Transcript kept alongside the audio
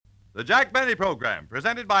The Jack Benny Program,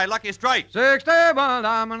 presented by Lucky Strike. 60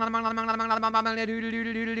 LSMFT,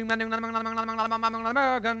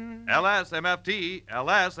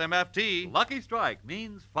 LSMFT. Lucky Strike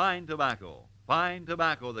means fine tobacco. Fine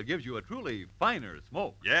tobacco that gives you a truly finer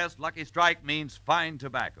smoke. Yes, Lucky Strike means fine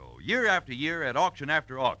tobacco. Year after year, at auction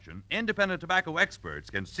after auction, independent tobacco experts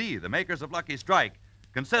can see the makers of Lucky Strike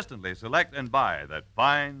consistently select and buy that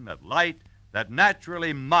fine, that light, that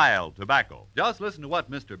naturally mild tobacco. Just listen to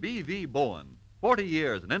what Mr. B.V. Bowen, 40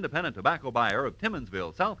 years an independent tobacco buyer of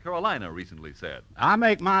Timmonsville, South Carolina, recently said. I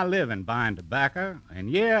make my living buying tobacco,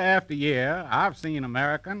 and year after year, I've seen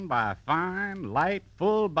American buy fine, light,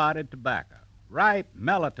 full-bodied tobacco. Ripe,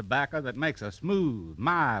 mellow tobacco that makes a smooth,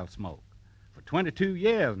 mild smoke. For 22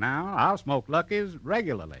 years now, I'll smoke Lucky's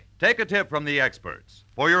regularly. Take a tip from the experts.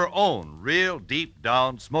 For your own real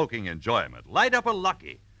deep-down smoking enjoyment, light up a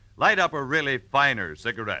Lucky. Light up a really finer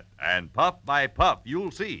cigarette, and puff by puff,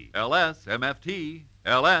 you'll see. LSMFT,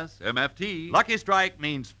 LSMFT. Lucky Strike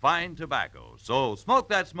means fine tobacco. So smoke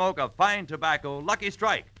that smoke of fine tobacco, Lucky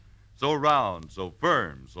Strike. So round, so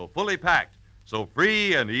firm, so fully packed, so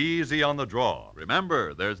free and easy on the draw.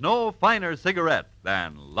 Remember, there's no finer cigarette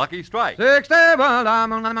than Lucky Strike. 60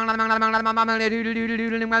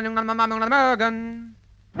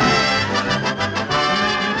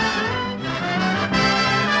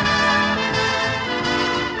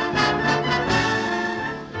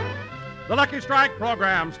 The Lucky Strike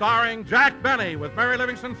program, starring Jack Benny, with Mary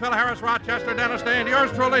Livingston, Phil Harris, Rochester, Dennis Day, and yours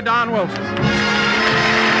truly, Don Wilson.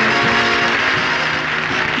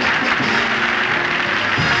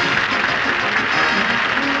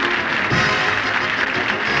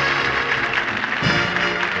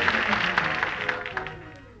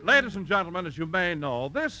 Ladies and gentlemen, as you may know,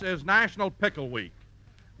 this is National Pickle Week.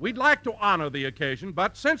 We'd like to honor the occasion,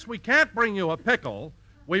 but since we can't bring you a pickle,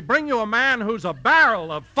 we bring you a man who's a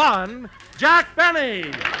barrel of fun, Jack Benny.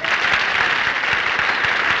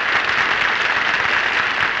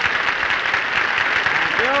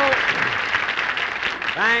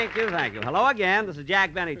 Thank you. Hello again. This is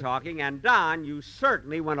Jack Benny talking. And, Don, you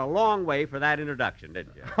certainly went a long way for that introduction,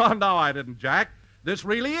 didn't you? Oh, no, I didn't, Jack. This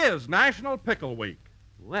really is National Pickle Week.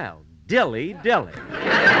 Well, dilly.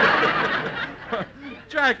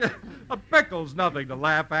 Jack, a pickle's nothing to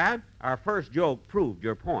laugh at. Our first joke proved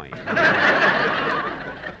your point.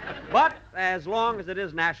 But as long as it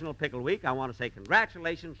is National Pickle Week, I want to say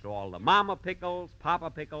congratulations to all the Mama Pickles, Papa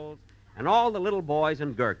Pickles, and all the little boys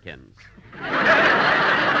and gherkins.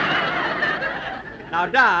 Now,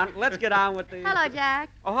 Don, let's get on with the... Hello, Jack.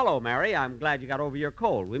 Oh, hello, Mary. I'm glad you got over your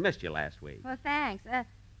cold. We missed you last week. Well, thanks.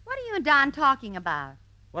 What are you and Don talking about?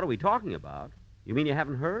 What are we talking about? You mean you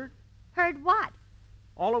haven't heard? Heard what?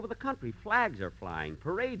 All over the country, flags are flying,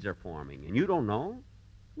 parades are forming, and you don't know?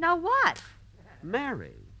 Know what?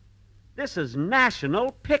 Mary, this is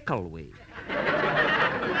National Pickle Week.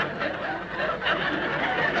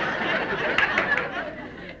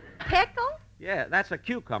 Pickle? Yeah, that's a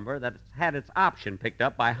cucumber that's had its option picked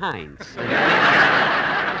up by Heinz.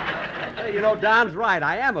 Hey, you know, Don's right.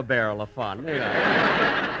 I am a barrel of fun. You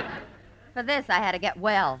know. For this, I had to get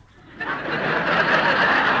well.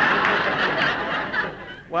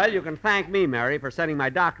 Well, you can thank me, Mary, for sending my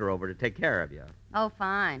doctor over to take care of you. Oh,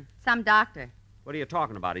 fine. Some doctor. What are you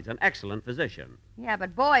talking about? He's an excellent physician. Yeah,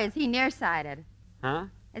 but boy, is he nearsighted. Huh?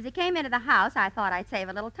 As he came into the house, I thought I'd save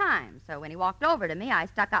a little time. So when he walked over to me, I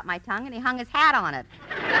stuck up my tongue and he hung his hat on it.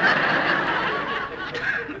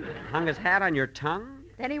 Hung his hat on your tongue?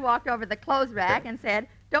 Then he walked over to the clothes rack and said,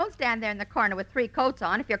 "Don't stand there in the corner with 3 coats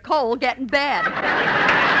on. If you're cold, get in bed."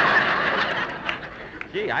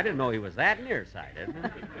 Gee, I didn't know he was that nearsighted.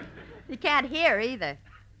 He can't hear either.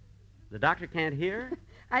 The doctor can't hear?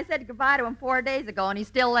 I said goodbye to him 4 days ago, and he's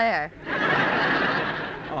still there.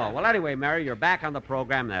 Oh, well, anyway, Mary, you're back on the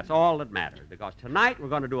program. That's all that matters. Because tonight we're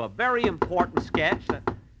going to do a very important sketch that...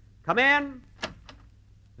 Come in. Mr.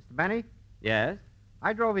 Benny, Yes?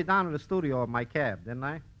 I drove you down to the studio in my cab, didn't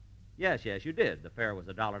I? Yes, you did. The fare was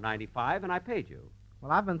 $1.95, and I paid you.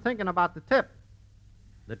 Well, I've been thinking about the tip.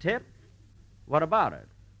 The tip? What about it?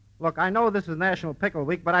 Look, I know this is National Pickle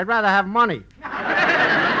Week, but I'd rather have money.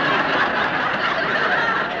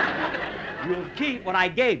 You'll keep what I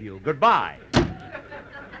gave you. Goodbye.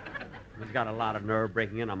 He's got a lot of nerve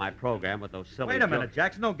breaking in on my program with those silly Wait a minute, jokes.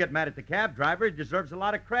 Jackson. Don't get mad at the cab driver. He deserves a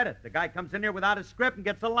lot of credit. The guy comes in here without a script and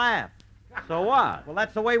gets a laugh. So what? Well,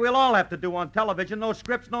 that's the way we'll all have to do on television. No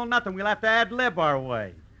scripts, no nothing. We'll have to ad-lib our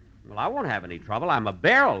way. Well, I won't have any trouble. I'm a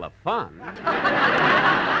barrel of fun.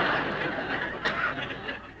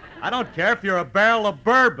 I don't care if you're a barrel of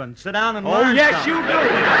bourbon. Sit down and learn Oh, yes, something. you do.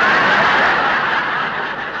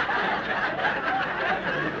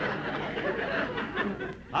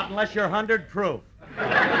 Not unless you're 100 proof.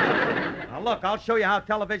 Now, look, I'll show you how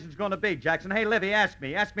television's going to be, Jackson. Hey, Livy, ask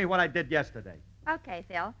me. Ask me what I did yesterday. Okay,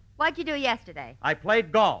 Phil. What'd you do yesterday? I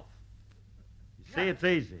played golf. You see, it's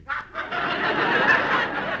easy.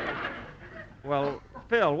 Well,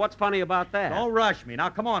 Phil, what's funny about that? Don't rush me. Now,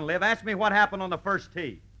 come on, Liv. Ask me what happened on the first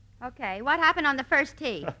tee. Okay, what happened on the first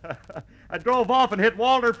tee? I drove off and hit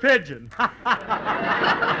Walter Pigeon.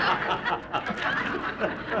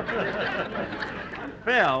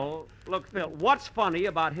 Phil, look, Phil, what's funny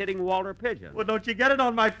about hitting Walter Pigeon? Well, don't you get it?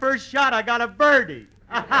 On my first shot, I got a birdie.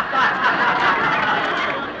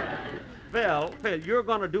 Phil, you're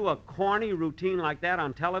going to do a corny routine like that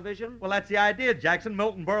on television? Well, that's the idea, Jackson.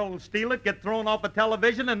 Milton Berle will steal it, get thrown off of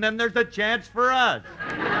television, and then there's a chance for us.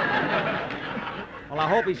 Well, I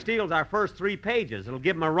hope he steals our first 3 pages. It'll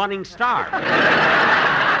give him a running start.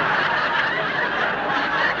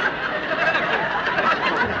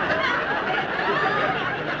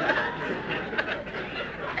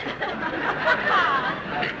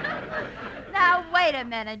 Now, wait a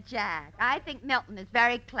minute, Jack. I think Milton is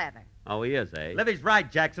very clever. Oh, he is, eh? Livy's right,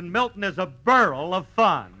 Jackson. Milton is a barrel of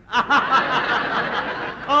fun.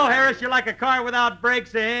 Oh, Harris, you're like a car without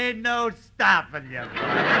brakes. There ain't no stopping you.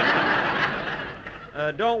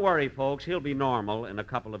 Don't worry, folks. He'll be normal in a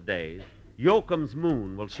couple of days. Yoakum's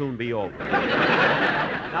moon will soon be over.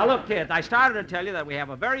 Now, look, kids, I started to tell you that we have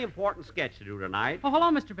a very important sketch to do tonight. Oh, hello,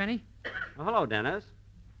 Mr. Benny. Oh, hello, Dennis.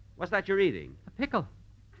 What's that you're eating? A pickle.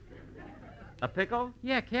 A pickle?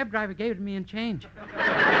 Yeah, cab driver gave it to me in change.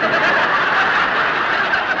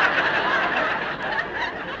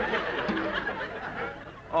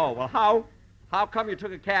 Oh, well, how come you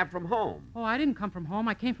took a cab from home? Oh, I didn't come from home.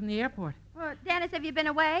 I came from the airport. Well, Dennis, have you been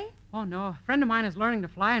away? Oh, no. A friend of mine is learning to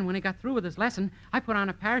fly, and when he got through with his lesson, I put on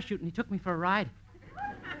a parachute, and he took me for a ride.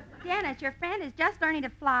 Dennis, your friend is just learning to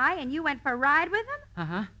fly, and you went for a ride with him?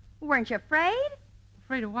 Uh-huh. Weren't you afraid?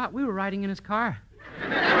 Afraid of what? We were riding in his car.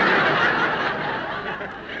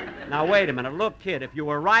 Now, wait a minute. Look, kid, if you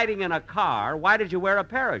were riding in a car, why did you wear a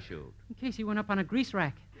parachute? In case he went up on a grease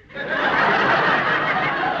rack.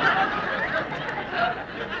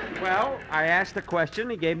 Well, I asked a question,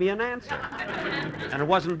 he gave me an answer. And it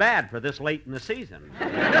wasn't bad for this late in the season.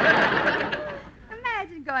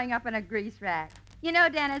 Imagine going up on a grease rack. You know,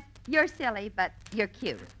 Dennis, you're silly, but you're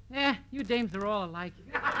cute. Yeah, you dames are all alike.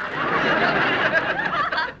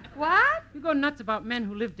 What? You go nuts about men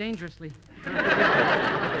who live dangerously.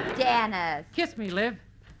 Dennis. Kiss me, Liv.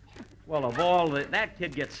 Well, of all that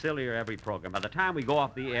kid gets sillier every program. By the time we go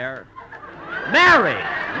off the air... Mary!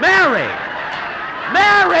 Mary!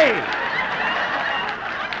 Mary!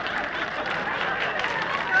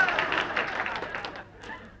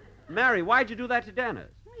 Mary, why'd you do that to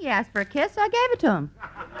Dennis? He asked for a kiss, so I gave it to him.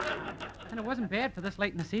 And it wasn't bad for this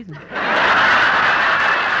late in the season.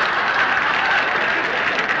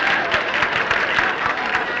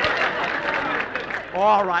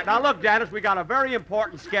 All right. Now, look, Dennis, we got a very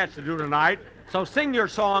important sketch to do tonight, so sing your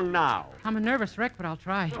song now. I'm a nervous wreck, but I'll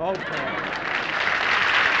try. Okay.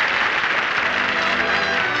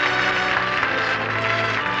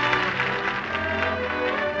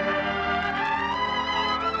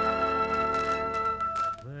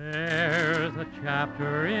 There's a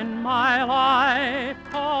chapter in my life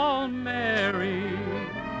called Mary.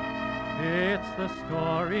 It's the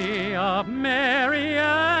story of Mary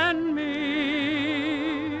and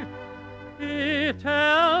me. It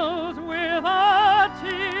tells with a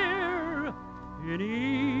tear in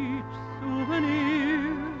each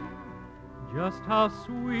souvenir just how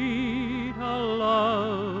sweet a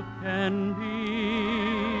love can be.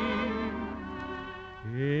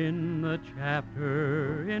 In the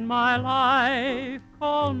chapter in my life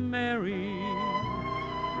called Mary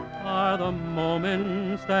are the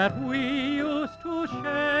moments that we used to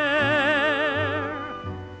share.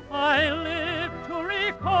 I live to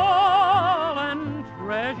recall and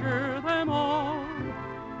treasure them all,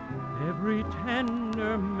 every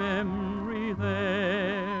tender memory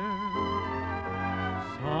there.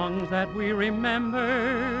 Songs that we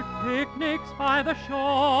remembered, picnics by the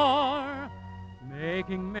shore,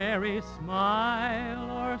 making Mary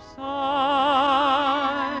smile or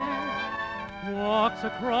sigh. Walks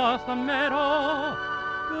across the meadow,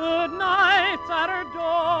 good nights at her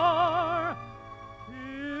door,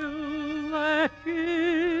 till that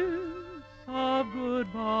kiss of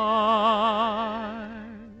goodbye.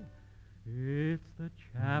 It's the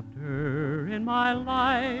chapter in my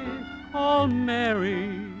life called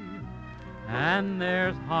Mary, and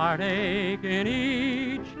there's heartache in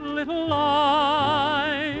each little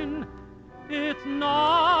line. It's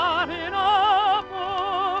not in a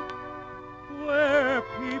book where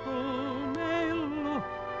people may look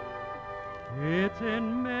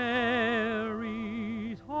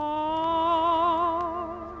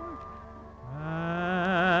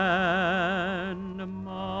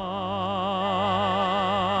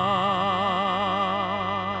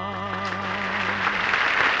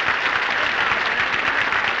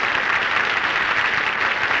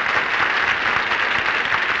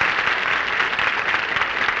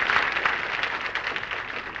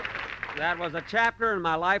was a chapter in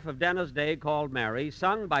my life of Dennis Day called Mary,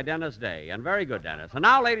 sung by Dennis Day. And very good, Dennis. And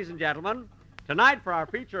now, ladies and gentlemen, tonight for our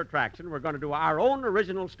feature attraction, we're going to do our own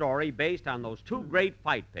original story based on those two great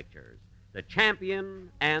fight pictures, The Champion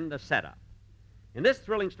and The Setup. In this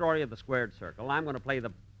thrilling story of the Squared Circle, I'm going to play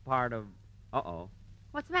the part of... Uh-oh.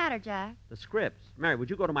 What's the matter, Jack? The scripts. Mary, would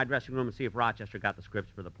you go to my dressing room and see if Rochester got the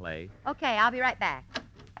scripts for the play? Okay, I'll be right back.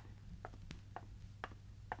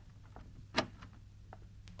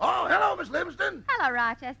 Oh, hello, Miss Livingston. Hello,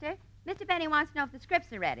 Rochester. Mr. Benny wants to know if the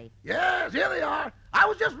scripts are ready. Yes, here they are. I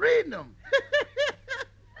was just reading them.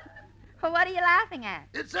 Well, what are you laughing at?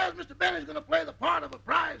 It says Mr. Benny's going to play the part of a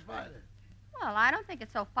prize fighter. Well, I don't think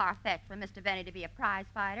it's so far-fetched for Mr. Benny to be a prize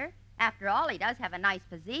fighter. After all, he does have a nice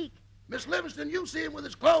physique. Miss Livingston, you see him with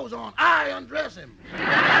his clothes on. I undress him.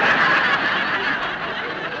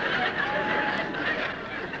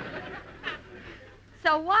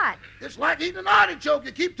 So what? It's like eating an artichoke.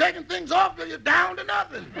 You keep taking things off till you're down to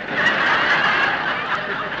nothing.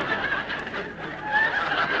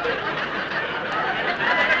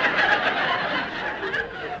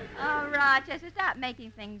 Oh, Rochester, stop making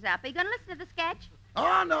things up. Are you going to listen to the sketch?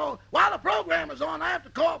 Oh, no. While the program is on, I have to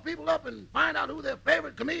call people up and find out who their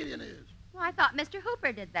favorite comedian is. Well, I thought Mr.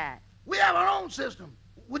 Hooper did that. We have our own system.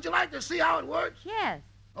 Would you like to see how it works? Yes.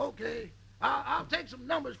 Okay. I'll take some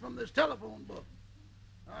numbers from this telephone book.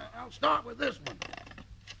 I'll start with this one.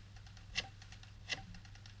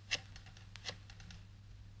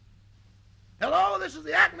 Hello, this is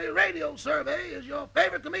the Acme Radio Survey. Is your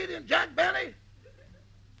favorite comedian Jack Benny?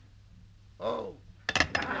 Oh.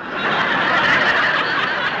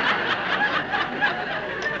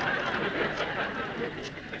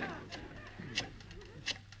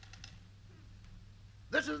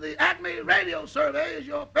 This is the Acme Radio Survey. Is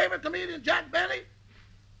your favorite comedian Jack Benny?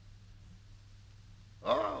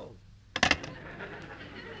 Oh.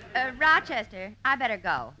 Rochester, I better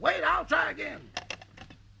go. Wait, I'll try again.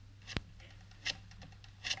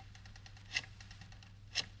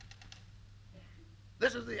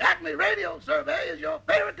 This is the Acme Radio Survey. Is your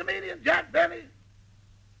favorite comedian Jack Benny?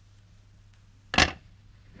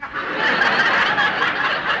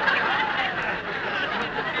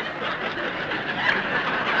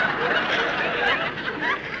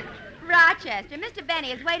 Rochester, Mr.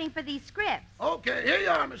 Benny is waiting for these scripts. Okay, here you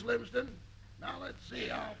are, Miss Livingston. Now, let's see.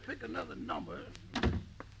 I'll pick another number.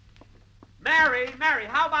 Mary,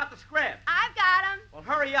 how about the script? I've got them. Well,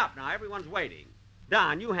 hurry up now. Everyone's waiting.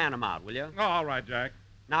 Don, you hand them out, will you? Oh, all right, Jack.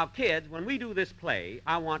 Now, kids, when we do this play,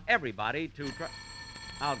 I want everybody to try...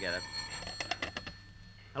 I'll get it.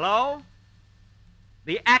 Hello?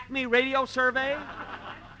 The Acme Radio Survey?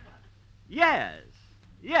 Yes.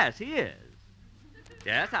 Yes, he is.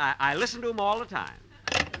 Yes, I listen to him all the time.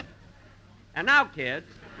 And now, kids...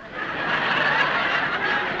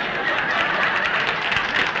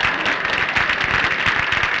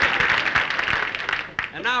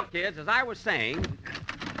 And now, kids, as I was saying...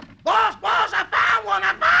 Boss, I found one!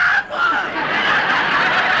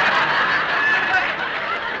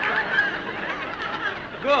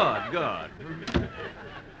 Good.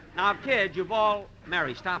 Now, kids, you've all...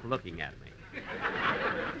 Mary, stop looking at me.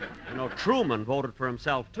 You know, Truman voted for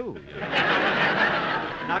himself, too. You know?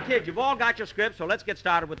 Now, kids, you've all got your scripts, so let's get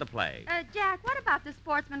started with the play. Jack, what about the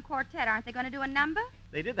Sportsman Quartet? Aren't they going to do a number?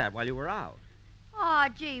 They did that while you were out. Oh,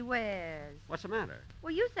 gee whiz. What's the matter?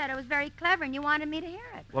 Well, you said it was very clever and you wanted me to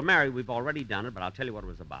hear it. Well, Mary, we've already done it, but I'll tell you what it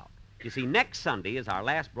was about. You see, next Sunday is our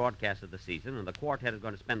last broadcast of the season, and the quartet is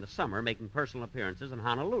going to spend the summer making personal appearances in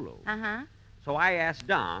Honolulu. Uh-huh. So I asked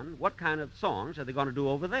Don, what kind of songs are they going to do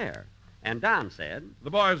over there? And Don said...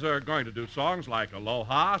 The boys are going to do songs like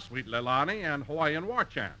Aloha, Sweet Leilani, and Hawaiian War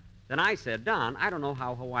Chant. Then I said, Don, I don't know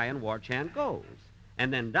how Hawaiian War Chant goes.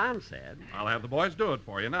 And then Don said... I'll have the boys do it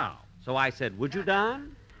for you now. So I said, would you,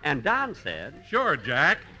 Don? And Don said... Sure,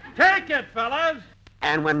 Jack. Take it, fellas!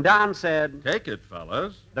 And when Don said... Take it,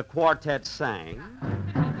 fellas. The quartet sang...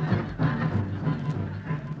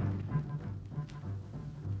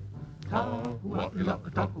 Tahua'ila,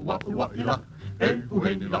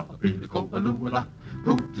 ehuenila, piliko'alua,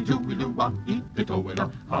 hooty-doo-lua,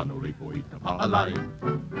 eat-it-o-ila, hanoripo-ita-pa'alai.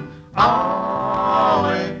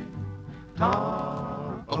 Awe,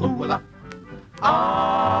 tahua'ila,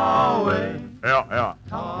 awe. Yeah.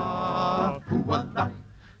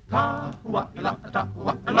 Tahua'ila,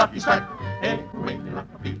 tahua'ila, strike, ehuenila,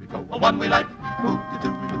 piliko'a, one-way light,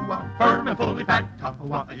 hooty-doo-lua, firm and fully packed,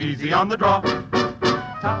 tahua'a, easy on the draw.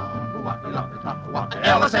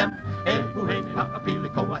 LSM, Ehuhenila,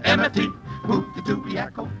 MFT,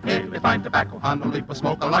 Hooty-Doo-Echo, Fine Tobacco, Honolulu,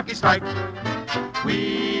 smoke a lucky strike.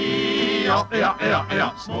 We smoke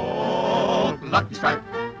lucky strike.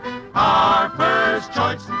 our first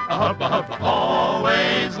choice. A hubba hubba,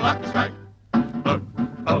 always Lucky Strike.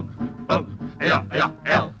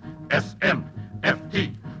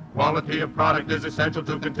 L-S-M-F-T. Quality of product is essential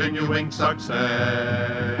to continuing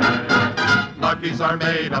success. Luckies are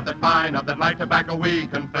made of that fine, of that light tobacco we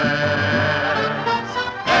confess.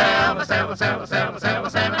 L-S-M-F-T.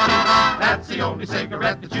 That's the only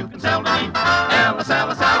cigarette that you can sell to me.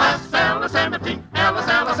 L-S-M-F-T.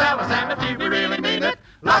 L-S-M-F-T. We really mean it.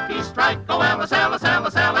 Lucky Strike, oh L-S.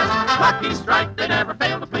 Lucky Strike, they never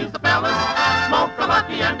fail to please the fellas. Smoke a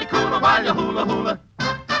Lucky and be cooler while you hula hula.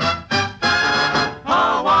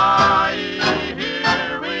 Hawaii,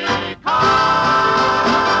 here we come.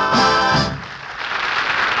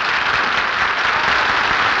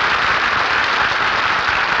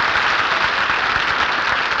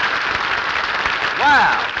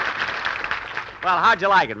 Well, how'd you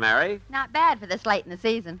like it, Mary? Not bad for this late in the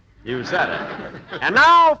season. You said it. And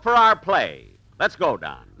now for our play. Let's go,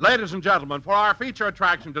 Don. Ladies and gentlemen, for our feature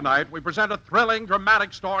attraction tonight, we present a thrilling,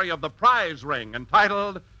 dramatic story of the prize ring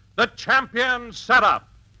entitled The Champion Setup.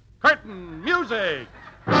 Curtain music.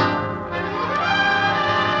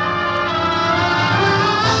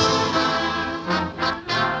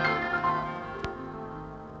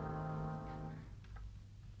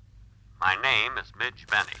 My name is Midge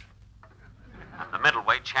Benny. I'm the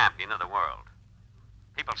middleweight champion of the world.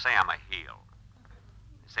 People say I'm a heel.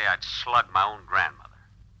 They say I'd slug my own grandmother.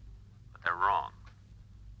 But they're wrong.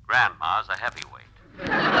 Grandma's a heavyweight.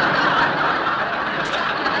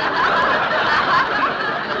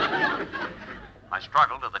 My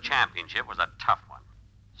struggle to the championship was a tough one.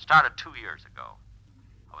 Started 2 years ago.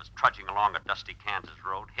 I was trudging along a dusty Kansas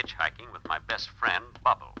road, hitchhiking with my best friend,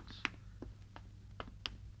 Bubbles.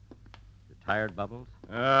 You tired, Bubbles?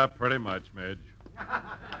 Pretty much, Midge.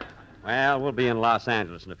 Well, we'll be in Los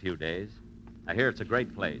Angeles in a few days. I hear it's a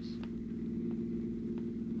great place.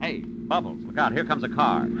 Hey, Bubbles, look out. Here comes a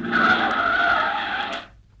car.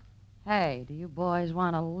 Hey, do you boys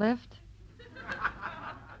want a lift?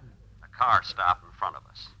 A car stopped in front of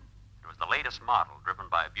us. It was the latest model, driven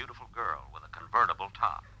by a beautiful girl with a convertible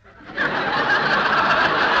top.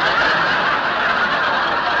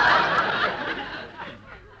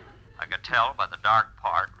 I could tell by the dark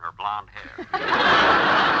part in her blonde hair.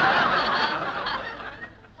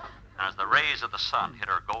 And as the rays of the sun hit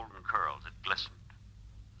her golden curls, it glistened. It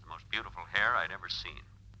was the most beautiful hair I'd ever seen.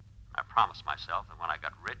 I promised myself that when I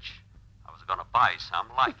got rich, I was going to buy some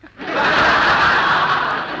like it.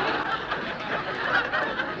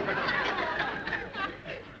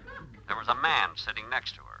 There was a man sitting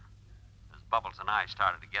next to her. As Bubbles and I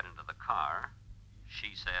started to get into the car,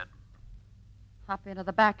 she said, Hop into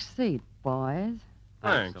the back seat, boys.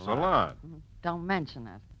 Thanks a lot. Don't mention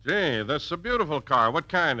it. Gee, this is a beautiful car. What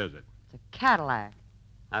kind is it? It's a Cadillac.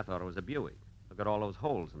 I thought it was a Buick. Look at all those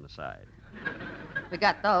holes in the side. We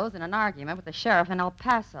got those in an argument with the sheriff in El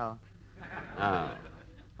Paso. Oh.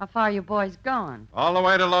 How far are you boys going? All the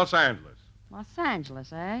way to Los Angeles. Los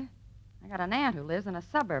Angeles, eh? I got an aunt who lives in a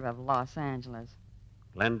suburb of Los Angeles.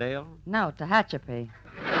 Glendale? No, Tehachapi.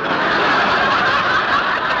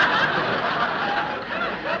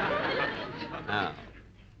 Oh.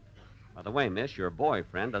 By the way, miss, your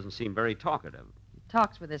boyfriend doesn't seem very talkative. He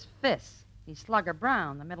talks with his fists. He's Slugger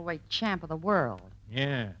Brown, the middleweight champ of the world.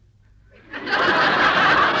 Yeah.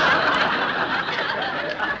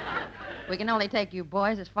 We can only take you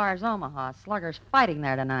boys as far as Omaha. Slugger's fighting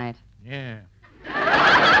there tonight. Yeah.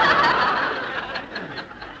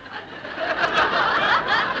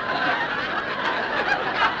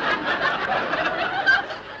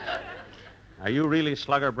 Are you really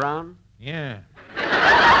Slugger Brown? Yeah.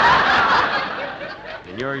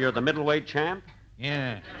 And you're the middleweight champ?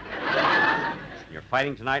 Yeah. You're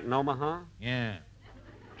fighting tonight in Omaha? Yeah.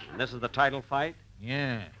 And this is the title fight?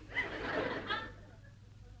 Yeah.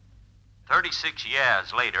 36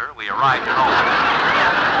 years later, we arrived in Omaha.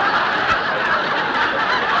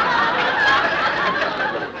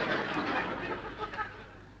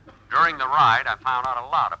 During the ride, I found out a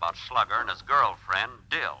lot about Slugger and his girlfriend,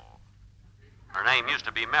 Dill. Her name used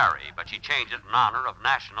to be Mary, but she changed it in honor of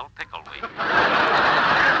National Pickle Week.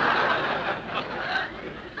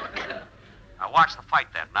 I watched the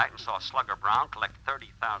fight that night and saw Slugger Brown collect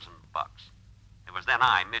 $30,000. It was then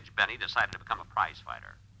I, Midge Benny, decided to become a prize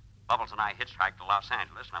fighter. Bubbles and I hitchhiked to Los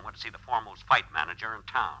Angeles, and I went to see the foremost fight manager in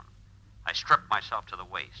town. I stripped myself to the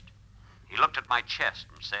waist. He looked at my chest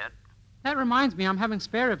and said, That reminds me, I'm having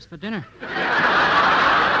spare ribs for dinner.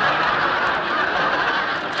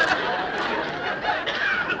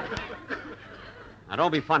 Now,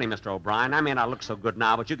 don't be funny, Mr. O'Brien. I may not look so good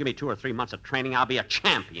now, but you give me 2 or 3 months of training, I'll be a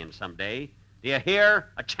champion someday. Do you hear?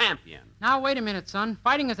 A champion. Now, wait a minute, son.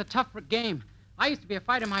 Fighting is a tough game. I used to be a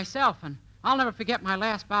fighter myself, and I'll never forget my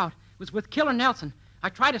last bout. It was with Killer Nelson. I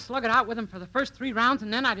tried to slug it out with him for the first 3 rounds,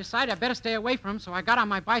 and then I decided I better stay away from him, so I got on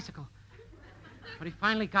my bicycle. But he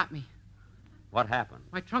finally got me. What happened?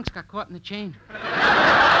 My trunks got caught in the chain.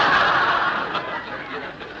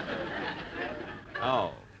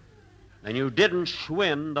 Oh. Then you didn't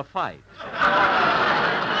win the fight.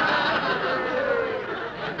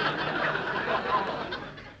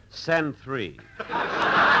 Send 3.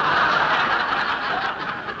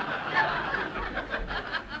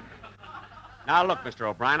 Now, look, Mr.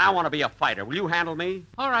 O'Brien, I want to be a fighter. Will you handle me?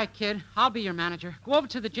 All right, kid. I'll be your manager. Go over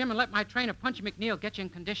to the gym and let my trainer, Punchy McNeil, get you in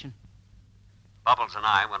condition. Bubbles and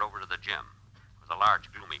I went over to the gym. It was a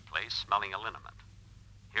large, gloomy place smelling of liniment.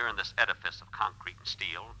 Here in this edifice of concrete and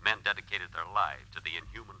steel, men dedicated their lives to the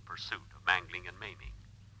inhuman pursuit of mangling and maiming.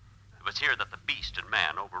 It was here that the beast in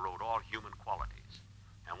man overrode all human qualities,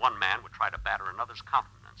 and one man would try to batter another's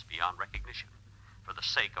countenance beyond recognition for the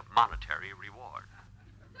sake of monetary reward.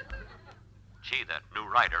 Gee, that new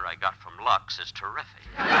rider I got from Lux is terrific.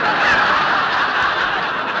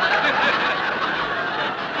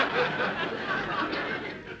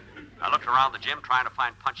 I looked around the gym trying to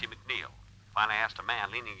find Punchy McNeil. Finally asked a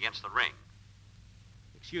man leaning against the ring.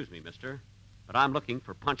 Excuse me, mister, but I'm looking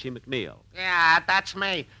for Punchy McNeil. Yeah, that's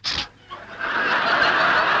me.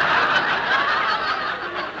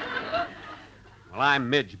 Well, I'm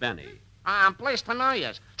Midge Benny. I'm pleased to know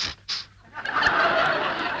you.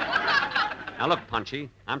 Now, look, Punchy,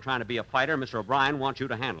 I'm trying to be a fighter. Mr. O'Brien wants you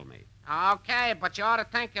to handle me. Okay, but you ought to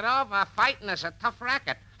think it over. Fighting is a tough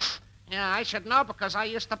racket. Yeah, I should know because I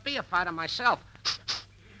used to be a fighter myself.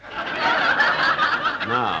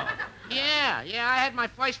 No. Yeah, I had my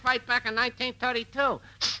first fight back in 1932.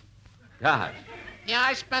 Gosh. Yeah,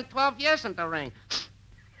 I spent 12 years in the ring.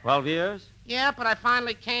 12 years? Yeah, but I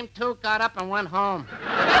finally came to, got up, and went home.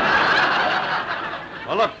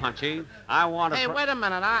 Well, look, Punchy, I want to... Hey, wait a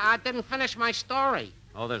minute. I didn't finish my story.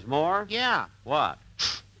 Oh, there's more? Yeah. What?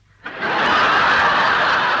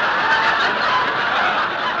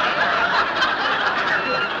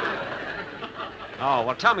 Oh,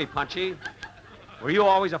 well, tell me, Punchy, were you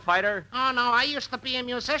always a fighter? Oh, no, I used to be a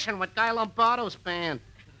musician with Guy Lombardo's band.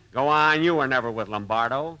 Go on, you were never with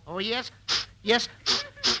Lombardo. Oh, yes? Yes,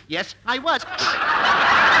 I was.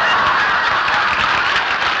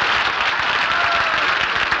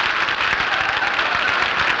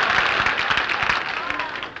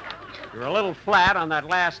 You're a little flat on that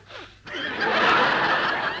last...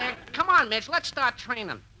 Come on, Mitch, let's start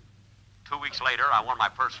training. 2 weeks later, I won my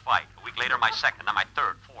first fight. A week later, my second, then my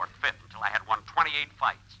third, fourth, fifth, until I had won 28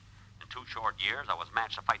 fights. In 2 short years, I was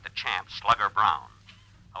matched to fight the champ, Slugger Brown.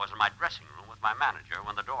 I was in my dressing room with my manager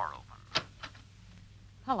when the door opened.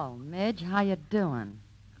 Hello, Midge. How you doing?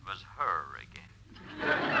 It was her again.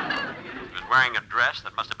 She was wearing a dress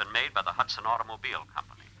that must have been made by the Hudson Automobile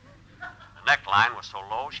Company. The neckline was so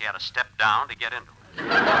low, she had to step down to get into it.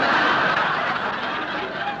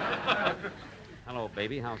 Hello,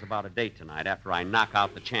 baby. How's about a date tonight after I knock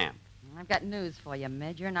out the champ? I've got news for you,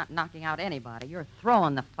 Midge. You're not knocking out anybody. You're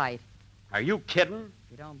throwing the fight. Are you kidding?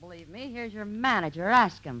 If you don't believe me, here's your manager.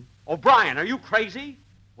 Ask him. O'Brien, are you crazy?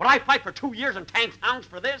 Would I fight for 2 years in Tank Towns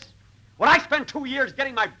for this? Would I spend 2 years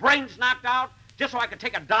getting my brains knocked out just so I could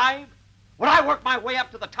take a dive? Would I work my way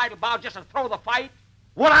up to the title bout just to throw the fight?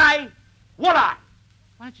 Would I? Would I?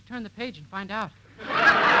 Why don't you turn the page and find out?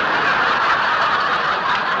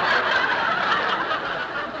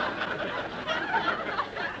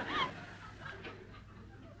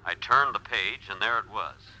 I turned the page, and there it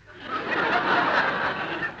was.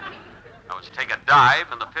 I was to take a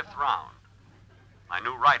dive in the 5th round. My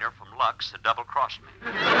new writer from Lux had double-crossed me.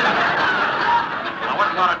 I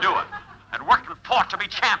wasn't going to do it. I'd worked and fought to be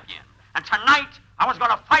champion. And tonight, I was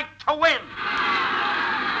going to fight to win.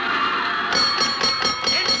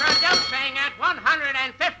 Introducing at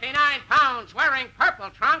 159 pounds, wearing purple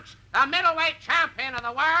trunks, the middleweight champion of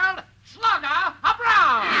the world, Slugger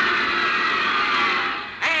Brown.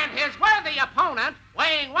 And his worthy opponent,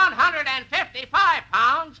 weighing 155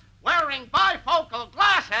 pounds, wearing bifocal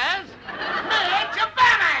glasses, Midge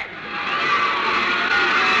Benny.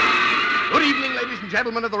 Good evening, ladies and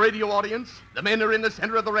gentlemen of the radio audience. The men are in the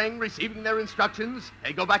center of the ring receiving their instructions.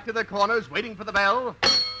 They go back to their corners waiting for the bell.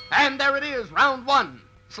 And there it is, round 1.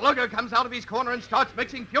 Slugger comes out of his corner and starts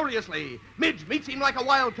mixing furiously. Midge meets him like a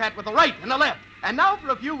wildcat with the right and the left. And now for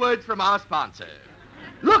a few words from our sponsor.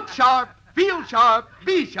 Look sharp, feel sharp,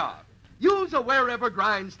 be sharp. Use a wherever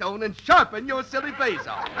grindstone and sharpen your silly face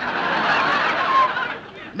off.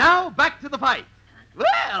 Now, back to the fight.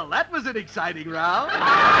 Well, that was an exciting round.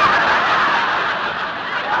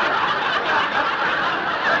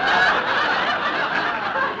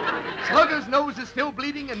 nose is still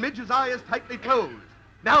bleeding and Midge's eye is tightly closed.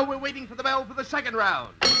 Now we're waiting for the bell for the second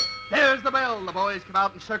round. There's the bell. The boys come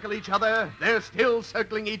out and circle each other. They're still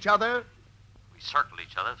circling each other. We circled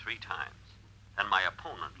each other 3 times. Then my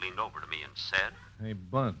opponent leaned over to me and said... Hey,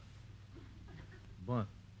 Bud. Bud.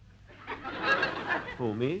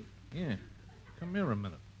 Who, me? Yeah. Come here a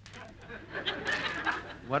minute.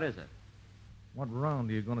 What is it? What round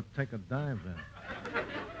are you going to take a dive in?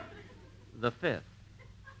 The 5th.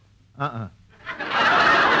 Uh-uh.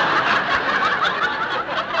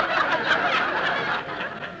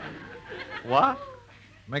 What?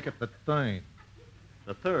 Make it the 3rd.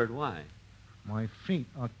 The 3rd? Why? My feet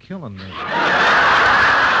are killing me.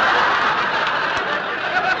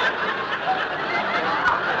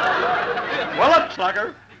 Well, up,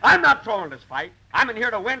 Slugger. I'm not throwing this fight. I'm in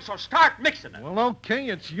here to win, so start mixing it. Well, okay,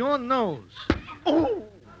 it's your nose. Ooh!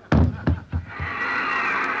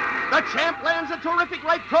 The champ lands a terrific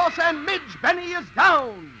right cross, and Midge Benny is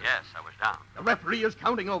down. Yes, I was down. The referee is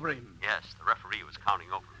counting over him. Yes, the referee was counting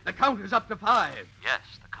over. The count is up to 5. Yes,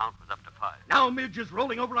 the count was up to 5. Now Midge is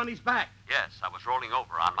rolling over on his back. Yes, I was rolling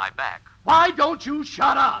over on my back. Why don't you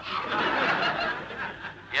shut up?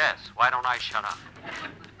 Yes, why don't I shut up?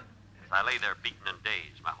 As I lay there beaten and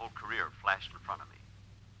dazed, my whole career flashed in front of me.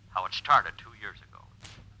 How it started 2 years ago,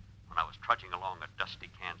 when I was trudging along a dusty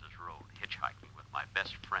Kansas road, hitchhiking with my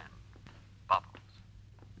best friend, Bubbles.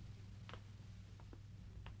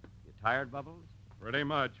 You tired, Bubbles? Pretty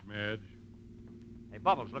much, Midge. Hey,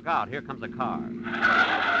 Bubbles, look out. Here comes a car.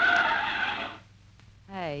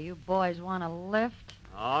 Hey, you boys want a lift?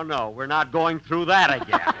 Oh, no, we're not going through that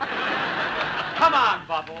again. Come on,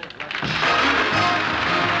 Bubbles.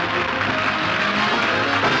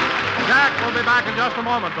 Jack will be back in just a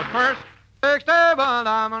moment, but first... In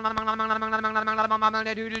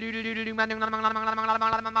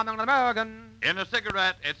a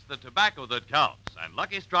cigarette, it's the tobacco that counts, and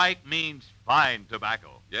Lucky Strike means fine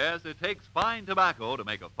tobacco. Yes, it takes fine tobacco to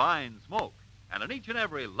make a fine smoke. And in each and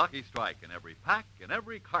every Lucky Strike, in every pack, in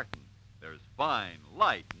every carton, there's fine,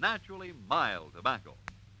 light, naturally mild tobacco.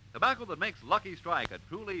 Tobacco that makes Lucky Strike a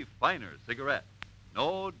truly finer cigarette.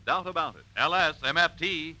 No doubt about it.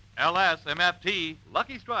 LSMFT, LSMFT.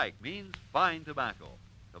 Lucky Strike means fine tobacco.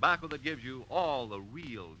 Tobacco that gives you all the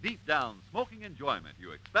real, deep-down smoking enjoyment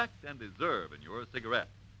you expect and deserve in your cigarette.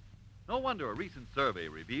 No wonder a recent survey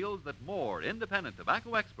reveals that more independent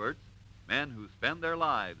tobacco experts, men who spend their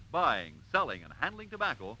lives buying, selling, and handling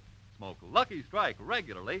tobacco, smoke Lucky Strike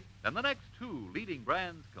regularly than the next 2 leading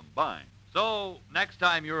brands combined. So, next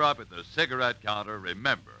time you're up at the cigarette counter,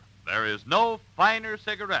 remember, there is no finer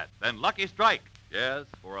cigarette than Lucky Strike. Yes,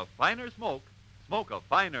 for a finer smoke, smoke a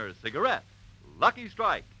finer cigarette. Lucky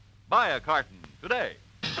Strike. Buy a carton today.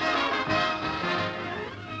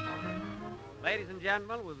 Ladies and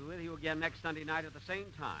gentlemen, we'll be with you again next Sunday night at the same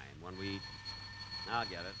time when we... I'll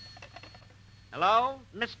get it. Hello?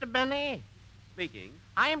 Mr. Benny, Speaking.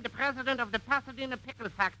 I am the president of the Pasadena Pickle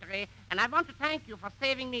Factory, and I want to thank you for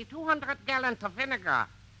saving me 200 gallons of vinegar.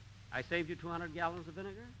 I saved you 200 gallons of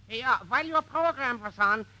vinegar? Yeah, while your program was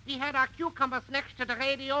on, we had our cucumbers next to the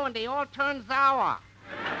radio, and they all turned sour.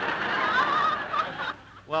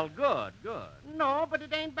 Well, good, good. No, but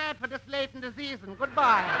it ain't bad for this late in the season.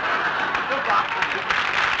 Goodbye. Goodbye.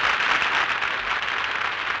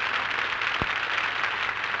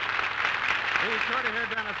 Be sure to hear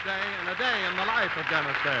Dennis Day and A Day in the Life of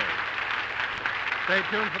Dennis Day. Stay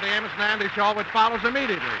tuned for the Amos and Andy Show, which follows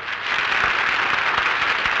immediately.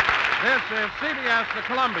 This is CBS, the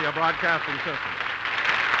Columbia Broadcasting System.